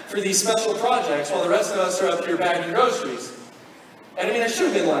Matt for these special projects while the rest of us are up here bagging groceries? And I mean, I should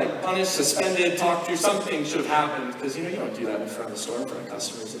have been like punished, suspended, talked to, something should have happened, because you don't do that in front of the store, in front of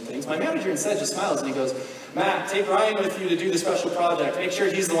customers and things. My manager instead just smiles and he goes, Matt, take Ryan with you to do the special project. Make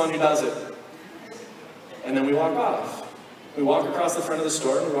sure he's the one who does it. And then we walk off. We walk across the front of the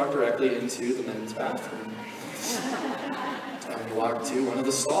store and we walk directly into the men's bathroom. And we walk to one of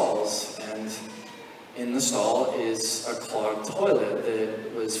the stalls, and in the stall is a clogged toilet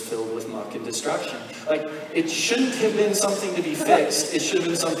that was filled with muck and destruction. Like, it shouldn't have been something to be fixed. It should have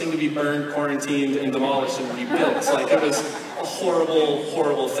been something to be burned, quarantined, and demolished and rebuilt. Like, it was a horrible,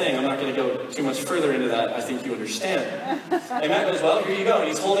 horrible thing. I'm not going to go too much further into that. I think you understand. And Matt goes, well, here you go. And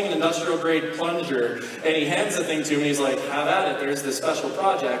he's holding an industrial-grade plunger, and he hands the thing to me, and he's like, have at it. There's this special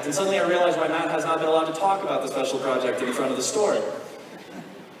project. And suddenly I realize why Matt has not been allowed to talk about the special project in the front of the store.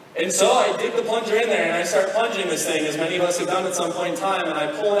 And so I dig the plunger in there and I start plunging this thing, as many of us have done at some point in time, and I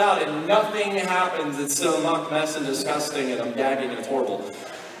pull it out and nothing happens. It's still a muck, mess, and disgusting, and I'm gagging and it's horrible.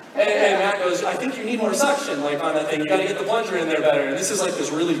 And Matt goes, I think you need more suction, like on that thing. You got to get the plunger in there better. And this is like this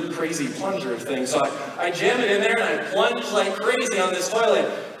really crazy plunger thing. So I jam it in there and I plunge like crazy on this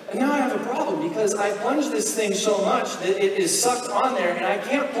toilet. And now I have a problem because I plunged this thing so much that it is sucked on there and I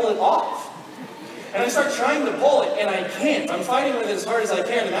can't pull it off. And I start trying to pull it and I can't. I'm fighting with it as hard as I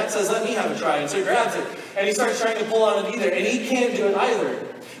can. And Matt says, let me have a try. And so he grabs it and he starts trying to pull on it either. And he can't do it either.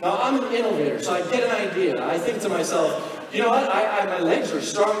 Now I'm an innovator, so I get an idea. I think to myself, you know what, my legs are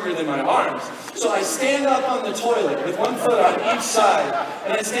stronger than my arms. So I stand up on the toilet with one foot on each side,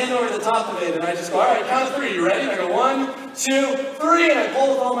 and I stand over the top of it, and I just go, all right, count of three, you ready? And I go, 1, 2, 3, and I pull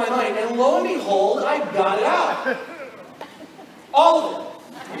with all my might, and lo and behold, I got it out. All of it.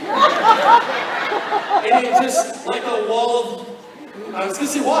 And it just, like a wall of, I was going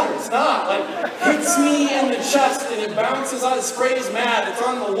to say water, it's not, like, hits me in the chest, and it bounces out, it sprays mad, it's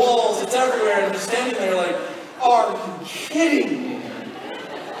on the walls, it's everywhere, and I'm just standing there like, are you kidding me?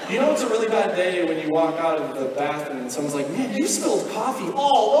 You know it's a really bad day when you walk out of the bathroom and someone's like, man, you spilled coffee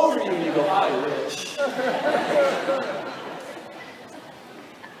all over you, and you go, I wish.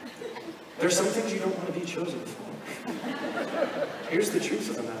 There's some things you don't want to be chosen for. Here's the truth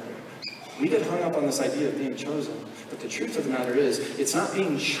of the matter. We get hung up on this idea of being chosen, but the truth of the matter is, it's not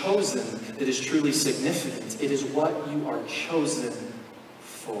being chosen that is truly significant. It is what you are chosen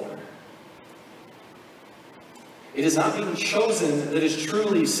for. It is not being chosen that is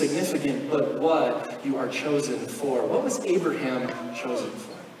truly significant, but what you are chosen for. What was Abraham chosen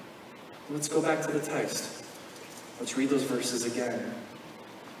for? Let's go back to the text. Let's read those verses again.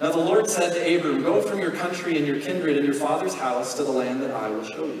 Now the Lord said to Abram, go from your country and your kindred and your father's house to the land that I will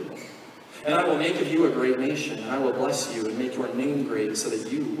show you. And I will make of you a great nation, and I will bless you and make your name great so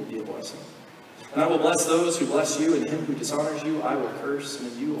that you will be a blessing. And I will bless those who bless you, and him who dishonors you I will curse,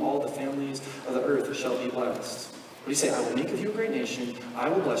 and in you all the families of the earth shall be blessed. What do you say? I will make of you a great nation, I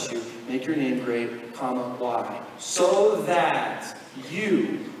will bless you, make your name great, comma, why? So that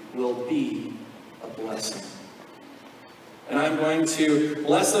you will be a blessing. And I'm going to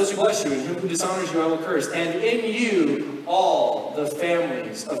bless those who bless you, and him who dishonors you I will curse. And in you all the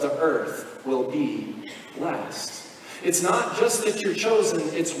families of the earth will be blessed. It's not just that you're chosen,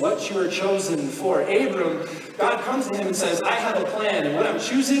 it's what you are chosen for. Abram, God comes to him and says, I have a plan, and what I'm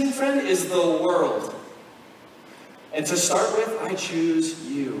choosing, friend, is the world. And to start with, I choose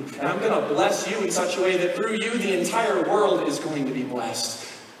you. And I'm going to bless you in such a way that through you, the entire world is going to be blessed.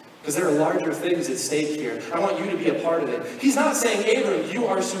 Because there are larger things at stake here. I want you to be a part of it. He's not saying, Abram, you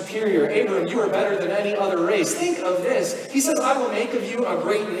are superior. Abram, you are better than any other race. Think of this. He says, I will make of you a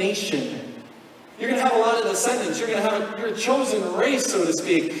great nation. You're going to have a lot of descendants. You're going to have your chosen race, so to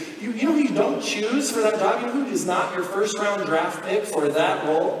speak. You know who you don't choose for that job? You know who is not your first round draft pick for that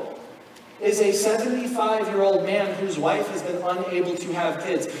role? Is a 75-year-old man whose wife has been unable to have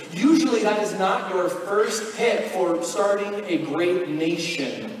kids. Usually that is not your first pick for starting a great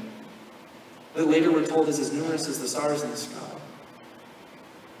nation that later we're told is as numerous as the stars in the sky.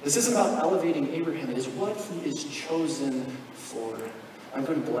 This isn't about elevating Abraham. It is what he is chosen for. I'm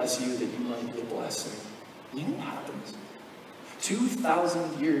going to bless you that you might be a blessing. You know what happens?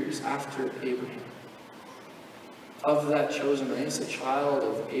 2,000 years after Abraham, of that chosen race, a child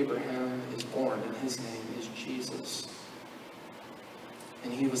of Abraham is born, and his name is Jesus.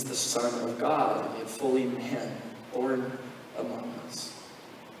 And he was the Son of God, and yet fully man, born among us.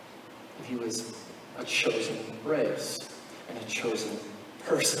 And he was a chosen race, and a chosen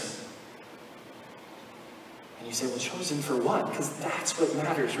person. And you say, well, chosen for what? Because that's what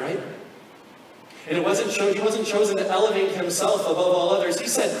matters, right? And he wasn't chosen to elevate himself above all others. He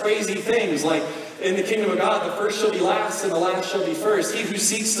said crazy things like, in the kingdom of God, the first shall be last and the last shall be first. He who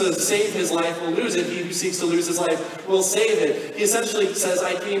seeks to save his life will lose it. He who seeks to lose his life will save it. He essentially says,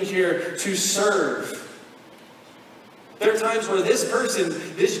 I came here to serve. There are times where this person,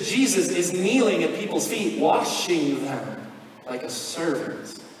 this Jesus, is kneeling at people's feet, washing them like a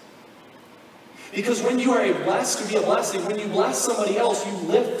servant. Because when you are blessed to be a blessing, when you bless somebody else, you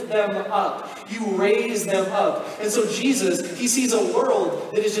lift them up. You raise them up. And so Jesus, he sees a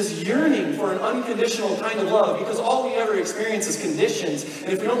world that is just yearning for an unconditional kind of love, because all we ever experience is conditions.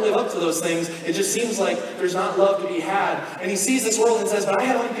 And if we don't live up to those things, it just seems like there's not love to be had. And he sees this world and says, but I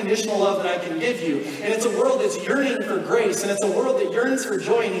have unconditional love that I can give you. And it's a world that's yearning for grace. And it's a world that yearns for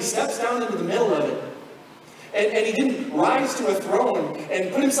joy. And he steps down into the middle of it. And he didn't rise to a throne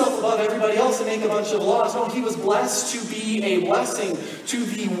and put himself above everybody else and make a bunch of laws. No, he was blessed to be a blessing to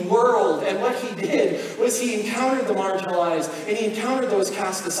the world. And what he did was he encountered the marginalized, and he encountered those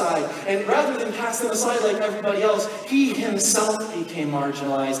cast aside. And rather than cast them aside like everybody else, he himself became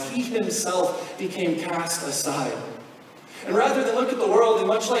marginalized. He himself became cast aside. And rather than look at the world and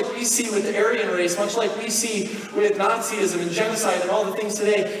much like we see with the Aryan race, much like we see with Nazism and genocide and all the things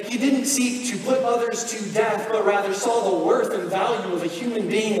today, he didn't seek to put others to death, but rather saw the worth and value of a human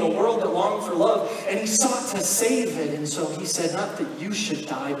being in a world that longed for love, and he sought to save it. And so he said, not that you should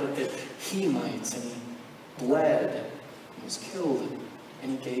die, but that he might. And he bled, and was killed,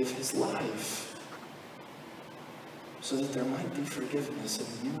 and he gave his life, so that there might be forgiveness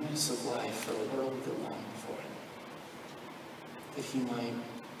and newness of life for a world that longed for it. That he might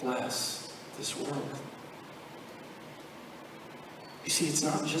bless this world. You see, it's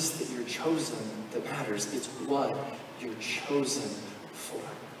not just that you're chosen that matters, it's what you're chosen for.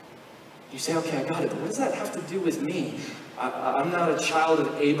 You say, okay, I got it, but what does that have to do with me? I'm not a child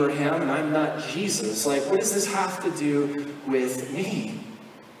of Abraham, and I'm not Jesus. Like, what does this have to do with me?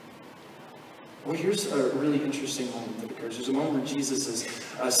 Well, here's a really interesting moment that occurs. There's a moment where Jesus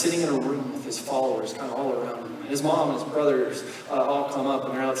is sitting in a room with his followers, kind of all around him. His mom and his brothers all come up,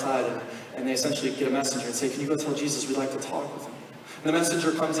 and they're outside, and they essentially get a messenger and say, can you go tell Jesus we'd like to talk with him? And the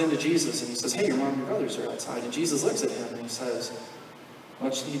messenger comes into Jesus, and he says, hey, your mom and your brothers are outside. And Jesus looks at him, and he says,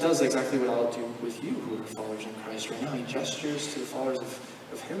 he does exactly what I'll do with you who are followers in Christ right now. He gestures to the followers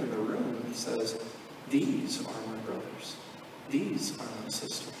of him in the room, and he says, these are my brothers. These are my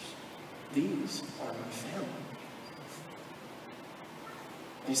sisters. These are my family.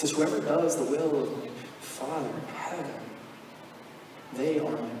 And he says, whoever does the will of my Father in heaven, they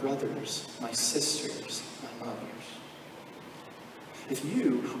are my brothers, my sisters, my mothers. If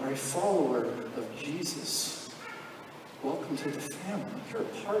you are a follower of Jesus, welcome to the family. You're a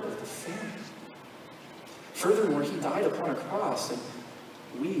part of the family. Furthermore, he died upon a cross, and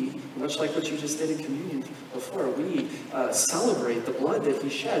we, much like what you just did in communion before, we celebrate the blood that he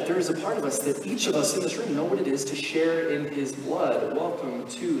shed. There is a part of us that each of us in this room know what it is to share in his blood. Welcome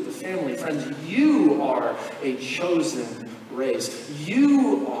to the family. Friends, you are a chosen race.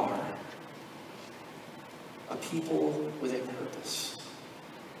 You are a people with a purpose.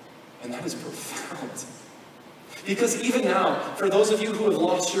 And that is profound. Because even now, for those of you who have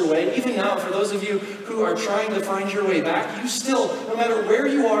lost your way, even now, for those of you who are trying to find your way back, you still, no matter where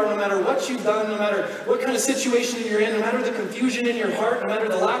you are, no matter what you've done, no matter what kind of situation you're in, no matter the confusion in your heart, no matter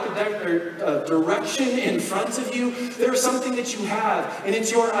the lack of direction in front of you, there's something that you have, and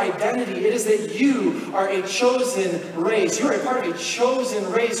it's your identity. It is that you are a chosen race. You're a part of a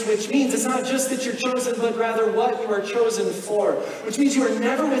chosen race, which means it's not just that you're chosen, but rather what you are chosen for, which means you are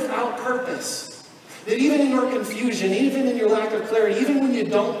never without purpose. That even in your confusion, even in your lack of clarity, even when you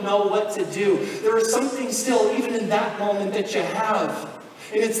don't know what to do, there is something still, even in that moment, that you have.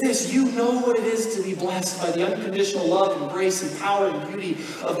 And it's this: you know what it is to be blessed by the unconditional love and grace and power and beauty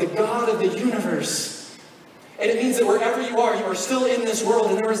of the God of the universe. And it means that wherever you are still in this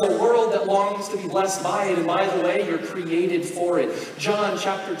world, and there is a world that longs to be blessed by it. And by the way, you're created for it. John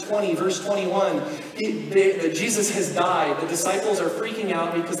chapter 20, verse 21, Jesus has died. The disciples are freaking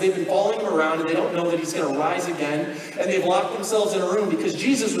out because they've been following him around and they don't know that he's going to rise again. And they've locked themselves in a room because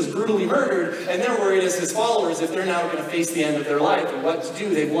Jesus was brutally murdered, and they're worried as his followers if they're now going to face the end of their life and what to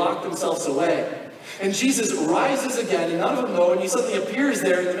do. They've locked themselves away. And Jesus rises again, and none of them know, and he suddenly appears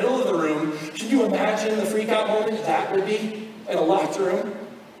there in the middle of the room. Can you imagine the freak-out moment that would be in a locked room?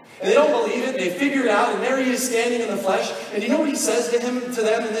 And they don't believe it, and they figure it out, and there he is standing in the flesh. And you know what he says to them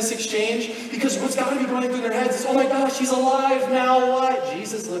in this exchange? Because what's got to be going through their heads is, oh my gosh, he's alive, now what?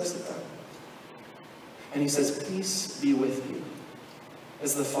 Jesus looks at them, and he says, peace be with you.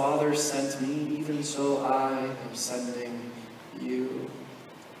 As the Father sent me, even so I am sending you.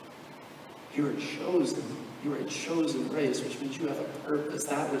 You are chosen. You are a chosen race, which means you have a purpose.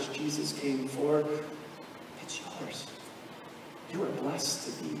 That which Jesus came for, it's yours. You are blessed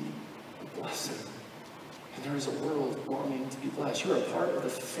to be a blessing. And there is a world longing to be blessed. You are a part of the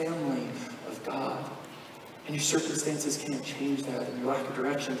family of God. And your circumstances can't change that, and your lack of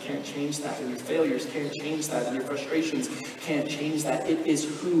direction can't change that, and your failures can't change that, and your frustrations can't change that. It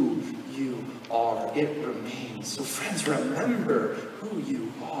is who you are. It remains. So friends, remember who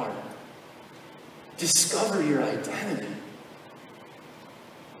you are. Discover your identity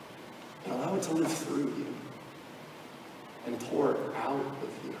and allow it to live through you and pour out of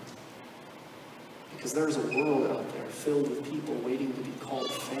you. Because there's a world out there filled with people waiting to be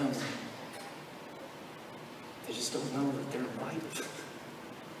called family. They just don't know that they're invited.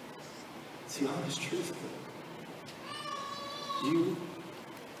 It's the honest truth of it. You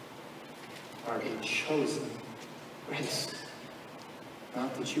are a chosen race.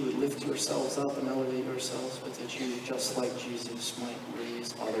 Not that you would lift yourselves up and elevate yourselves, but that you, just like Jesus, might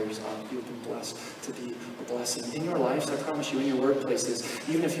raise others up. You have been blessed to be a blessing. In your lives, I promise you, in your workplaces,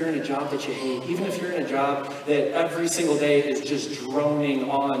 even if you're in a job that you hate, even if you're in a job that every single day is just droning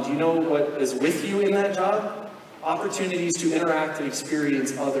on, do you know what is with you in that job? Opportunities to interact and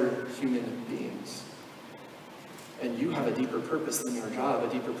experience other human beings. And you have a deeper purpose than your job, a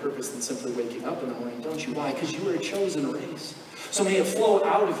deeper purpose than simply waking up in the morning, don't you? Why? Because you are a chosen race. So may it flow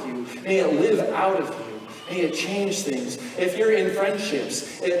out of you. May it live out of you. May it change things. If you're in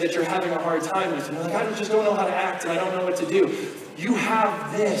friendships that you're having a hard time with, and you're like, I just don't know how to act and I don't know what to do. You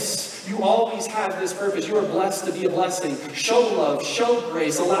have this. You always have this purpose. You are blessed to be a blessing. Show love, show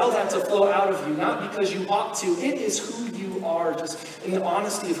grace. Allow that to flow out of you, not because you ought to. It is who you are. Just in the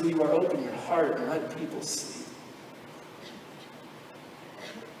honesty of who you are, open your heart and let people see.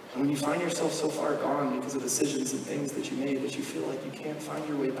 And when you find yourself so far gone because of decisions and things that you made that you feel like you can't find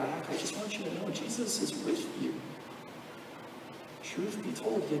your way back, I just want you to know Jesus is with you. Truth be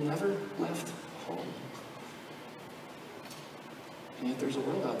told, you never left home. And yet there's a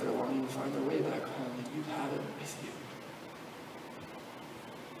world out there longing to find their way back home, and you have it with you.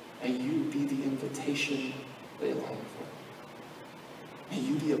 May you be the invitation they long for. May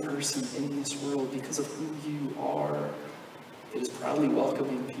you be a person in this world because of who you are that is proudly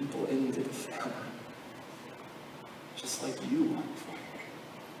welcoming people into the family. Just like you.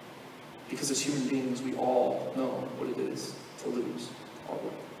 Because as human beings, we all know what it is to lose our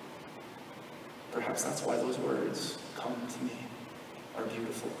way. Perhaps that's why those words, "come to me," are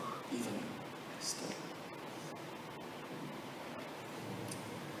beautiful, even still.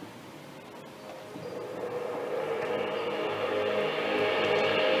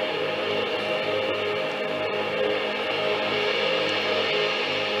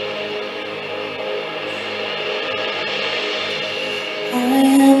 I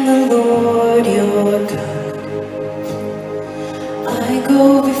am the Lord your God. I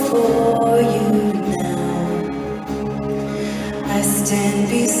go before you now. I stand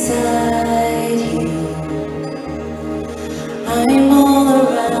beside you. I'm all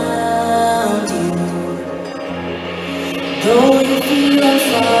around you. Though you feel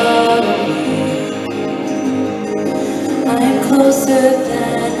far away, I'm closer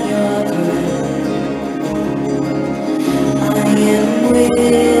than your breath. I am with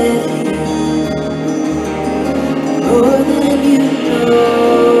you, more than you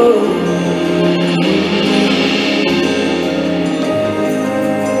know.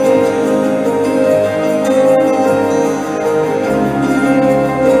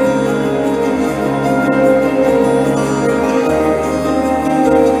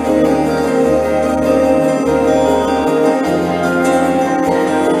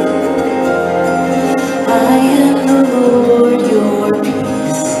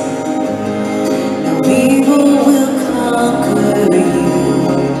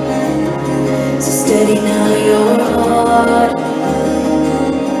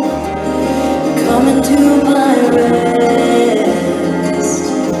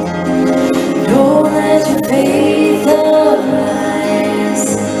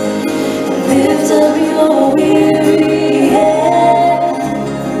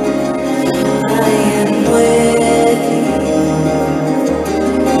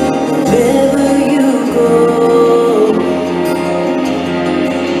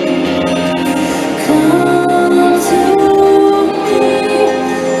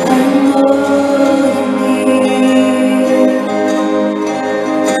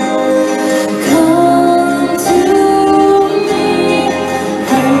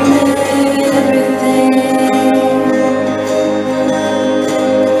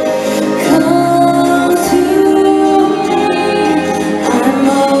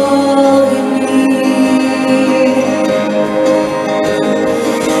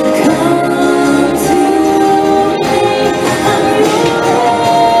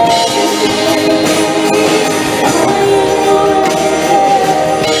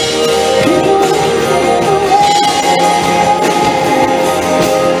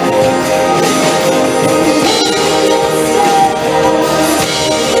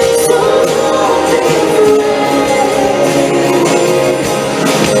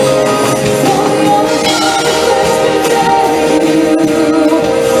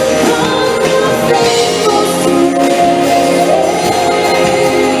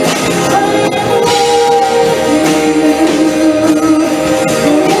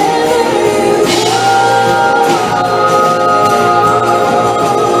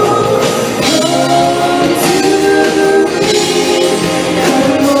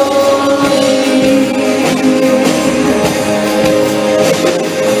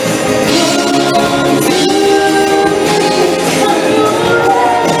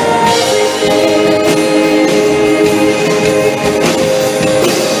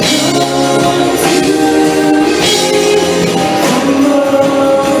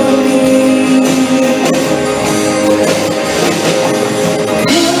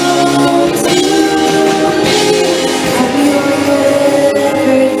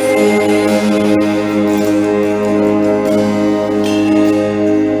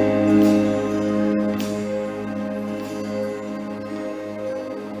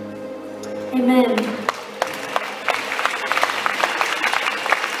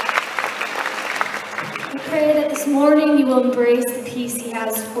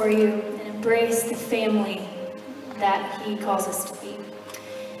 has for you and embrace the family that He calls us to be.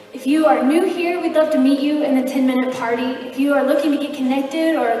 If you are new here, we'd love to meet you in the 10-minute party. If you are looking to get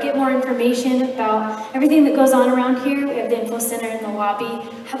connected or get more information about everything that goes on around here, we have the info center in the lobby.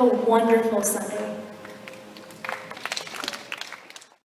 Have a wonderful Sunday.